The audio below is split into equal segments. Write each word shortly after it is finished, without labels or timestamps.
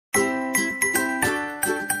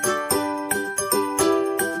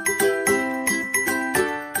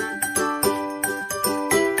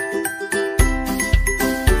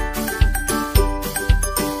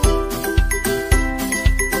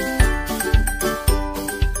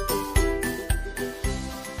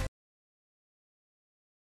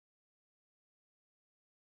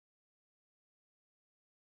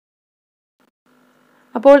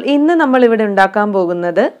അപ്പോൾ ഇന്ന് നമ്മൾ ഇവിടെ ഉണ്ടാക്കാൻ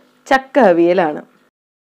പോകുന്നത് ചക്ക അവിയലാണ്.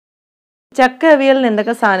 ചക്ക അവിയലിന്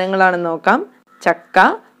എന്തൊക്കെ സാധനങ്ങളാണെന്ന് നോക്കാം. ചക്ക,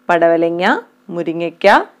 പടവലങ്ങ, മുരിങ്ങയ്ക്ക,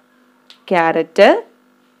 ക്യാരറ്റ്,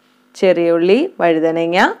 ചെറിയ ഉള്ളി,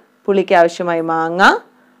 വഴുതനങ്ങ, പുളിക്ക് ആവശ്യമായി മാങ്ങ,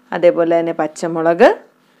 അതേപോലെ തന്നെ പച്ചമുളക്.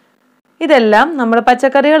 ഇതെല്ലാം നമ്മൾ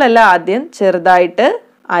പച്ചക്കറികളെല്ലാം ആദ്യം ചെറുതായിട്ട്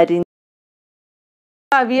അരിഞ്ഞ്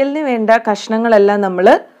അവിയലിന് വേണ്ട കഷ്ണങ്ങളെല്ലാം നമ്മൾ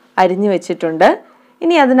അരിഞ്ഞു വെച്ചിട്ടുണ്ട്.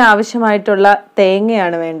 ഇനി അതിനാവശ്യമായിട്ടുള്ള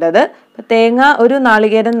തേങ്ങയാണ് വേണ്ടത്. തേങ്ങ ഒരു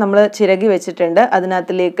നാളികേരം നമ്മൾ ചിരകി വെച്ചിട്ടുണ്ട്.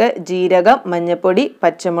 അതിനകത്തിലേക്ക് ജീരകം, മഞ്ഞൾപ്പൊടി,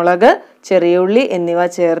 പച്ചമുളക്, ചെറിയ ഉള്ളി എന്നിവ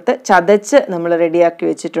ചേർത്ത് ചതച്ച് നമ്മൾ റെഡിയാക്കി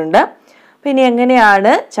വെച്ചിട്ടുണ്ട്. അപ്പം ഇനി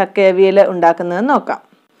എങ്ങനെയാണ് ചക്ക അവിയൽ ഉണ്ടാക്കുന്നതെന്ന് നോക്കാം.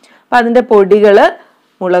 അപ്പം അതിൻ്റെ പൊടികൾ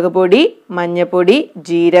മുളക് പൊടി, മഞ്ഞൾപ്പൊടി,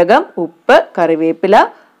 ജീരകം, ഉപ്പ്, കറിവേപ്പില,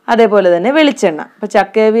 അതേപോലെ തന്നെ വെളിച്ചെണ്ണ. അപ്പോൾ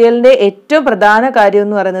ചക്ക അവിയലിൻ്റെ ഏറ്റവും പ്രധാന കാര്യം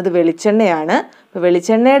എന്ന് പറയുന്നത് വെളിച്ചെണ്ണയാണ്. അപ്പോൾ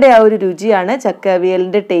വെളിച്ചെണ്ണയുടെ ആ ഒരു രുചിയാണ് ചക്ക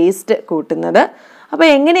അവിയലിൻ്റെ ടേസ്റ്റ് കൂട്ടുന്നത്. അപ്പോൾ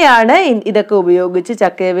എങ്ങനെയാണ് ഇതൊക്കെ ഉപയോഗിച്ച്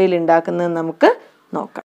ചക്ക അവിയൽ ഉണ്ടാക്കുന്നത് നമുക്ക്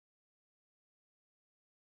നോക്കാം.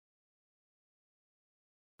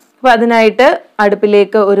 അപ്പോൾ അതിനായിട്ട്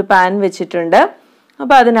അടുപ്പിലേക്ക് ഒരു പാൻ വെച്ചിട്ടുണ്ട്.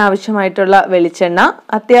 അപ്പോൾ അതിനാവശ്യമായിട്ടുള്ള വെളിച്ചെണ്ണ,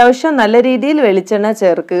 അത്യാവശ്യം നല്ല രീതിയിൽ വെളിച്ചെണ്ണ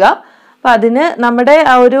ചേർക്കുക. അപ്പോൾ അതിന് നമ്മുടെ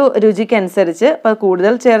ആ ഒരു രുചിക്കനുസരിച്ച്, അപ്പോൾ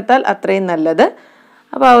കൂടുതൽ ചേർത്താൽ അത്രയും നല്ലത്.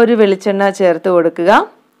 അപ്പോൾ ആ ഒരു വെളിച്ചെണ്ണ ചേർത്ത് കൊടുക്കുക.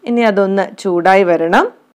 ഇനി അതൊന്ന് ചൂടായി വരണം.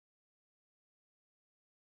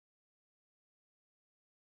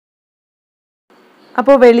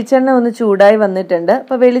 അപ്പോൾ വെളിച്ചെണ്ണ ഒന്ന് ചൂടായി വന്നിട്ടുണ്ട്.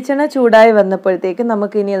 അപ്പോൾ വെളിച്ചെണ്ണ ചൂടായി വന്നപ്പോഴത്തേക്ക്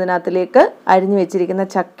നമുക്ക് ഇനി അതിനകത്തിലേക്ക് അരിഞ്ഞു വെച്ചിരിക്കുന്ന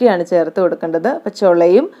ചക്കയാണ് ചേർത്ത് കൊടുക്കേണ്ടത്. അപ്പോൾ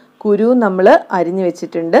ചുളയും കുരുവും നമ്മൾ അരിഞ്ഞു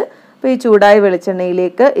വെച്ചിട്ടുണ്ട്. അപ്പോൾ ഈ ചൂടായ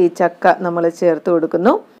വെളിച്ചെണ്ണയിലേക്ക് ഈ ചക്ക നമ്മൾ ചേർത്ത്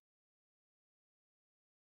കൊടുക്കുന്നു.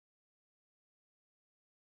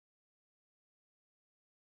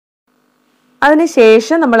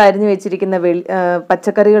 അതിനുശേഷം നമ്മൾ അരിഞ്ഞു വെച്ചിരിക്കുന്ന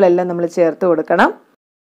പച്ചക്കറികളെല്ലാം നമ്മൾ ചേർത്ത് കൊടുക്കണം.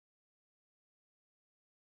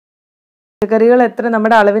 പച്ചക്കറികൾ എത്ര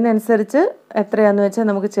നമ്മുടെ അളവിനനുസരിച്ച് എത്രയാണെന്ന് വെച്ചാൽ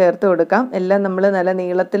നമുക്ക് ചേർത്ത് കൊടുക്കാം. എല്ലാം നമ്മൾ നല്ല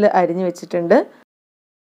നീളത്തിൽ അരിഞ്ഞു വെച്ചിട്ടുണ്ട്.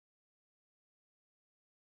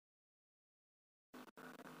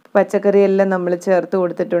 പച്ചക്കറിയെല്ലാം നമ്മൾ ചേർത്ത്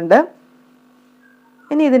കൊടുത്തിട്ടുണ്ട്.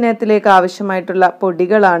 ഇനി ഇതിനകത്തിലേക്ക് ആവശ്യമായിട്ടുള്ള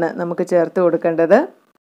പൊടികളാണ് നമുക്ക് ചേർത്ത് കൊടുക്കേണ്ടത്.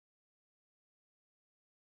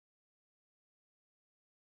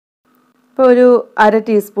 ഇപ്പോൾ ഒരു 1/2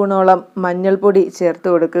 ടീസ്പൂണോളം മഞ്ഞൾപ്പൊടി ചേർത്ത്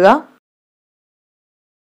കൊടുക്കുക.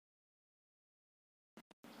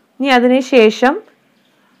 ഇനി അതിനുശേഷം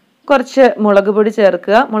കുറച്ച് മുളക് പൊടി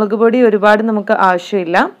ചേർക്കുക. മുളക് പൊടി ഒരുപാട് നമുക്ക്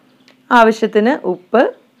ആവശ്യമില്ല. ആവശ്യത്തിന് ഉപ്പ്,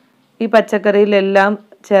 ഈ പച്ചക്കറിയിലെല്ലാം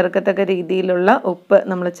ചേർക്കത്തക്ക രീതിയിലുള്ള ഉപ്പ്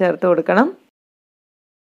നമ്മൾ ചേർത്ത് കൊടുക്കണം.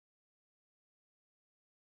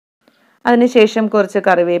 അതിനുശേഷം കുറച്ച്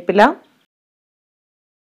കറിവേപ്പില,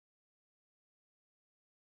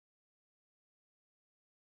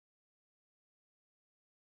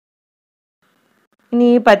 ഇനി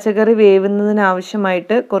ഈ പച്ചക്കറി വേവുന്നതിന്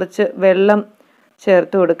ആവശ്യമായിട്ട് കുറച്ച് വെള്ളം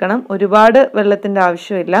ചേർത്ത് കൊടുക്കണം. ഒരുപാട് വെള്ളത്തിൻ്റെ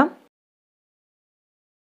ആവശ്യമില്ല.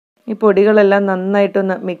 ഈ പൊടികളെല്ലാം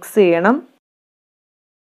നന്നായിട്ടൊന്ന് മിക്സ് ചെയ്യണം.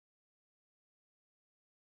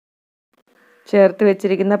 ചേർത്ത്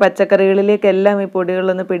വെച്ചിരിക്കുന്ന പച്ചക്കറികളിലേക്കെല്ലാം ഈ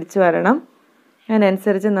പൊടികളൊന്ന് പിടിച്ചു വരണം.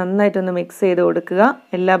 അതിനനുസരിച്ച് നന്നായിട്ടൊന്ന് മിക്സ് ചെയ്ത് കൊടുക്കുക,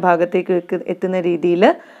 എല്ലാ ഭാഗത്തേക്കും എത്തുന്ന രീതിയിൽ.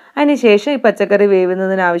 അതിനുശേഷം ഈ പച്ചക്കറി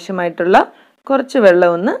വേവുന്നതിന് ആവശ്യമായിട്ടുള്ള കുറച്ച് വെള്ളം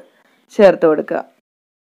ഒന്ന് ചേർത്ത് കൊടുക്കുക.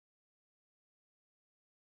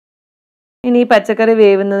 ഇനി ഈ പച്ചക്കറി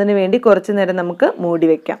വേവുന്നതിന് വേണ്ടി കുറച്ച് നേരം നമുക്ക് മൂടി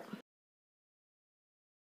വയ്ക്കാം.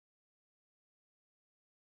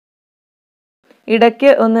 ഇടയ്ക്ക്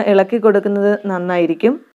ഒന്ന് ഇളക്കി കൊടുക്കുന്നത്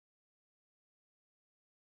നന്നായിരിക്കും.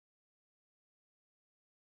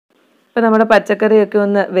 ഇപ്പം നമ്മുടെ പച്ചക്കറിയൊക്കെ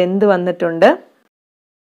ഒന്ന് വെന്ത് വന്നിട്ടുണ്ട്.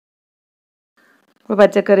 അപ്പോൾ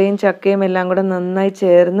പച്ചക്കറിയും ചക്കയും എല്ലാം കൂടെ നന്നായി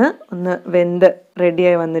ചേർന്ന് ഒന്ന് വെന്ത്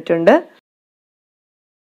റെഡിയായി വന്നിട്ടുണ്ട്.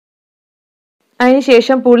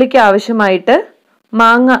 അതിനുശേഷം പുളിക്ക് ആവശ്യമായിട്ട്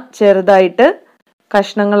മാങ്ങ ചെറുതായിട്ട്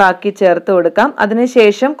കഷ്ണങ്ങളാക്കി ചേർത്ത് കൊടുക്കാം.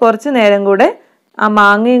 അതിനുശേഷം കുറച്ച് നേരം കൂടെ ആ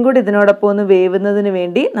മാങ്ങയും കൂടി ഇതിനോടൊപ്പം ഒന്ന് വേവുന്നതിന്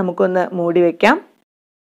വേണ്ടി നമുക്കൊന്ന് മൂടി വയ്ക്കാം.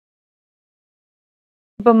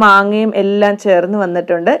 ഇപ്പം മാങ്ങയും എല്ലാം ചേർന്ന്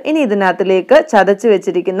വന്നിട്ടുണ്ട്. ഇനി ഇതിനകത്തിലേക്ക് ചതച്ച്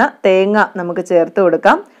വെച്ചിരിക്കുന്ന തേങ്ങ നമുക്ക് ചേർത്ത്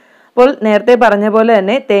കൊടുക്കാം. അപ്പോൾ നേരത്തെ പറഞ്ഞ പോലെ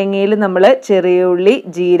തന്നെ തേങ്ങയിൽ നമ്മൾ ചെറിയ ഉള്ളി,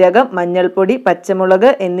 ജീരകം, മഞ്ഞൾപ്പൊടി,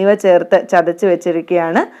 പച്ചമുളക് എന്നിവ ചേർത്ത് ചതച്ച്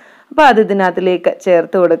വെച്ചിരിക്കുകയാണ്. അപ്പോൾ അത് ഇതിനകത്തിലേക്ക്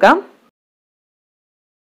ചേർത്ത് കൊടുക്കാം.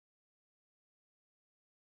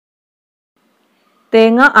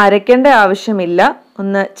 തേങ്ങ അരയ്ക്കേണ്ട ആവശ്യമില്ല,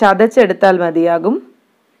 ഒന്ന് ചതച്ചെടുത്താൽ മതിയാകും.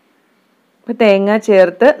 അപ്പോൾ തേങ്ങ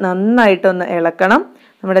ചേർത്ത് നന്നായിട്ടൊന്ന് ഇളക്കണം.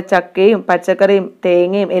 നമ്മുടെ ചക്കയും പച്ചക്കറിയും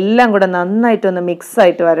തേങ്ങയും എല്ലാം കൂടെ നന്നായിട്ടൊന്ന്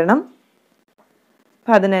മിക്സായിട്ട് വരണം.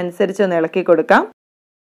 അപ്പോൾ അതിനനുസരിച്ചൊന്ന് ഇളക്കി കൊടുക്കാം.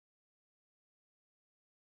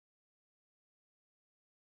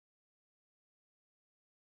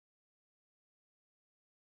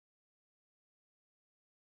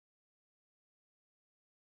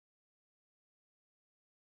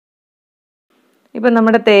 ഇപ്പം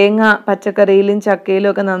നമ്മുടെ തേങ്ങ പച്ചക്കറിയിലും ചക്കയിലും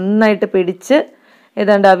ഒക്കെ നന്നായിട്ട് പിടിച്ച്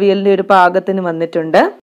ഏതാണ്ട് അവിയലിൻ്റെ ഒരു പാകത്തിന് വന്നിട്ടുണ്ട്.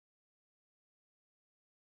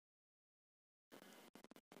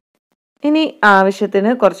 ഇനി ആവശ്യത്തിന്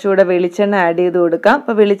കുറച്ചുകൂടെ വെളിച്ചെണ്ണ ആഡ് ചെയ്ത് കൊടുക്കാം.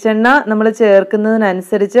 അപ്പോൾ വെളിച്ചെണ്ണ നമ്മൾ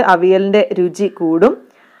ചേർക്കുന്നതിനനുസരിച്ച് അവിയലിൻ്റെ രുചി കൂടും.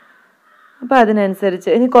 അപ്പോൾ അതിനനുസരിച്ച്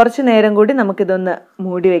ഇനി കുറച്ച് നേരം കൂടി നമുക്കിതൊന്ന്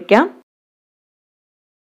മൂടി വയ്ക്കാം.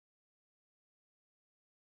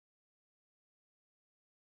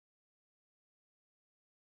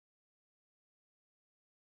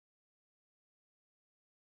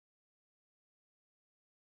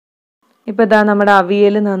 ഇപ്പോൾ ഇതാ നമ്മുടെ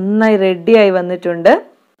അവിയൽ നന്നായി റെഡിയായി വന്നിട്ടുണ്ട്.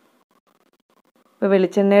 ഇപ്പോൾ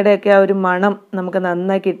വെളിച്ചെണ്ണയുടെയൊക്കെ ആ ഒരു മണം നമുക്ക്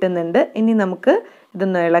നന്നായി കിട്ടുന്നുണ്ട്. ഇനി നമുക്ക്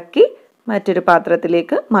ഇതൊന്ന് ഇളക്കി മറ്റൊരു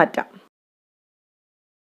പാത്രത്തിലേക്ക് മാറ്റാം.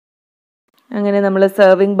 അങ്ങനെ നമ്മൾ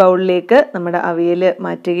സെർവിങ് ബൗളിലേക്ക് നമ്മുടെ അവിയൽ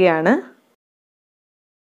മാറ്റുകയാണ്.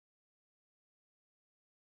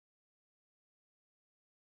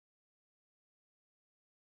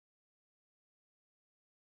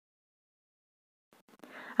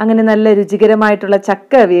 അങ്ങനെ നല്ല രുചികരമായിട്ടുള്ള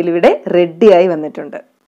ചക്ക അവിയൽ ഇവിടെ റെഡിയായി വന്നിട്ടുണ്ട്.